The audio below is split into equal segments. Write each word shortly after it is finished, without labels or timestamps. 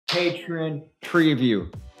Patreon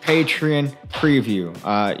preview. Patreon preview.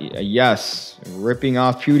 Yes, ripping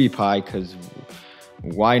off PewDiePie, because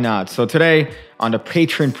why not? So today on the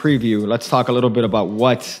Patreon preview, let's talk a little bit about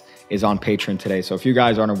what is on Patreon today. So if you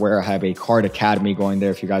guys aren't aware, I have a card academy going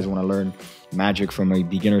there. If you guys want to learn Magic from a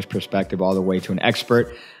beginner's perspective all the way to an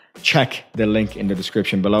expert, check the link in the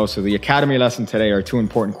description below. So the academy lesson today are 2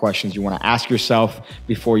 important questions you want to ask yourself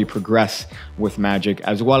before you progress with Magic,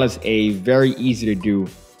 as well as a very easy to do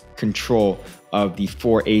control of the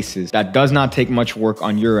 4 aces. That does not take much work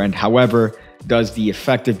on your end, however, does the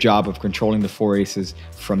effective job of controlling the 4 aces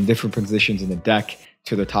from different positions in the deck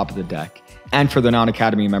to the top of the deck. And for the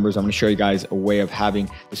non-academy members, I'm going to show you guys a way of having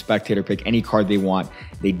the spectator pick any card they want.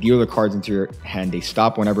 They deal the cards into your hand, they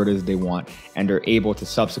stop whenever it is they want, and they're able to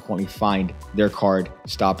subsequently find their card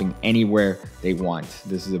stopping anywhere they want.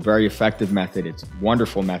 This is a very effective method. It's a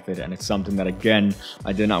wonderful method, and it's something that, again,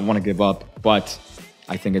 I did not want to give up, but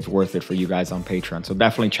I think it's worth it for you guys on Patreon. So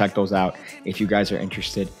definitely check those out if you guys are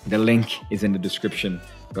interested. The link is in the description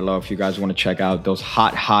below if you guys want to check out those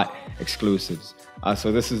hot exclusives.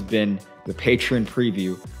 So this has been the Patreon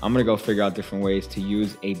preview. I'm going to go figure out different ways to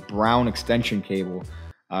use a brown extension cable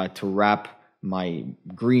to wrap my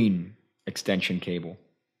green extension cable.